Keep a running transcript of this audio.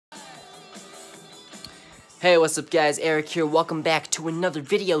Hey, what's up guys, Eric here, welcome back to another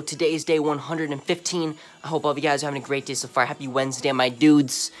video. Today is day 115. I hope all of you guys are having a great day so far. Happy Wednesday, my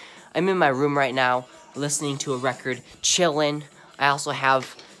dudes. I'm in my room right now, listening to a record, Chillin. I also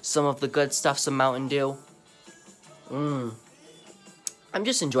have some of the good stuff, some Mountain Dew. I'm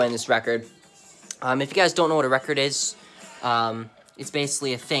just enjoying this record. If you guys don't know what a record is, it's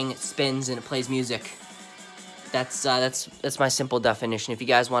basically a thing, it spins and it plays music. That's my simple definition. If you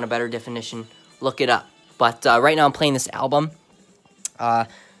guys want a better definition, look it up. But right now I'm playing this album,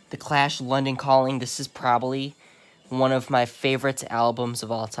 The Clash, London Calling. This is probably one of my favorite albums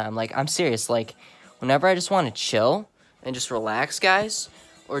of all time. Like, I'm serious. Like, whenever I just want to chill and just relax, guys,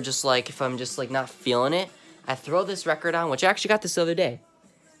 or just, like, if I'm just, like, not feeling it, I throw this record on, which I actually got this the other day,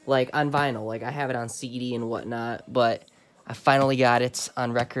 like, on vinyl. Like, I have it on CD and whatnot, but I finally got it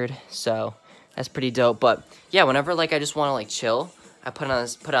on record, so that's pretty dope. But, yeah, whenever, like, I just want to, like, chill, I put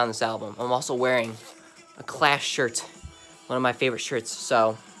on this album. I'm also wearing a Clash shirt, one of my favorite shirts.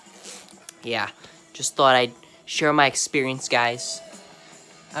 So, yeah, just thought I'd share my experience, guys.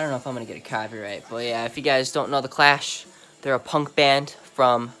 I don't know if I'm gonna get a copyright, but yeah, if you guys don't know the Clash, they're a punk band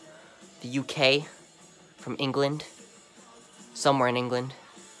from the UK, from England, somewhere in England.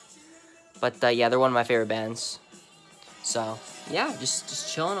 But yeah, they're one of my favorite bands. So yeah,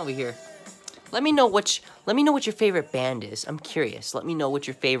 just chilling over here. Let me know what your favorite band is. I'm curious. Let me know what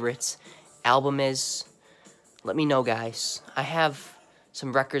your favorite album is. Let me know, guys. I have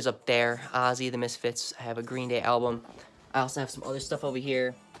some records up there. Ozzy, The Misfits. I have a Green Day album. I also have some other stuff over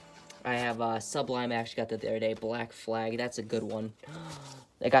here. I have Sublime. I actually got that the other day. Black Flag. That's a good one.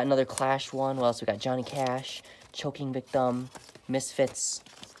 I got another Clash one. What else? We got Johnny Cash, Choking Victim, Misfits.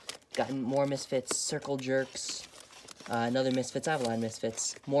 Got more Misfits. Circle Jerks. Another Misfits. I have a lot of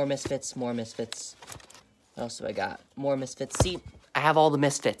Misfits. More Misfits. More Misfits. What else do I got? More Misfits. See, I have all the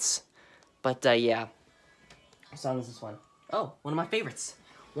Misfits. But yeah. What song is this one? Oh, one of my favorites.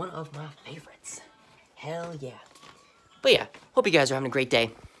 One of my favorites. Hell yeah. But yeah, hope you guys are having a great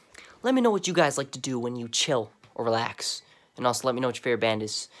day. Let me know what you guys like to do when you chill or relax. And also let me know what your favorite band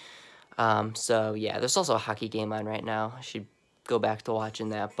is. So yeah, there's also a hockey game on right now. I should go back to watching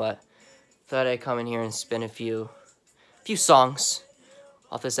that. But thought I'd come in here and spin a few songs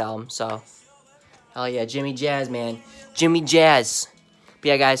off this album. So, hell yeah, Jimmy Jazz, man. Jimmy Jazz. But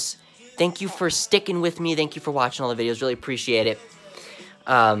yeah, guys. Thank you for sticking with me. Thank you for watching all the videos. Really appreciate it.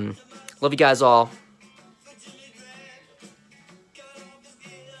 Love you guys all.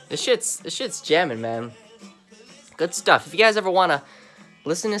 This shit's jamming, man. Good stuff. If you guys ever want to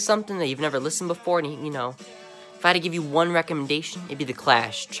listen to something that you've never listened before, and you know, if I had to give you one recommendation, it'd be The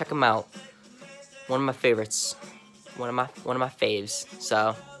Clash. Check them out. One of my favorites. One of my faves.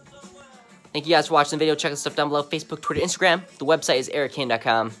 So, thank you guys for watching the video. Check the stuff down below. Facebook, Twitter, Instagram. The website is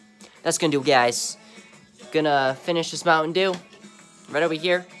erickane.com. That's gonna do it, guys. Gonna finish this Mountain Dew right over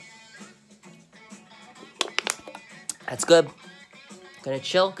here. That's good. Gonna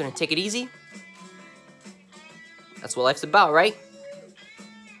chill, gonna take it easy. That's what life's about, right?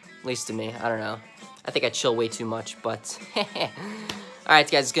 At least to me, I don't know. I think I chill way too much, but alright, guys,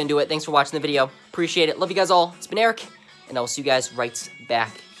 that's gonna do it. Thanks for watching the video. Appreciate it. Love you guys all. It's been Eric, and I will see you guys right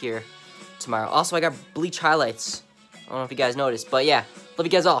back here tomorrow. Also, I got bleach highlights. I don't know if you guys noticed, but yeah, love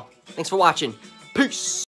you guys all. Thanks for watching. Peace.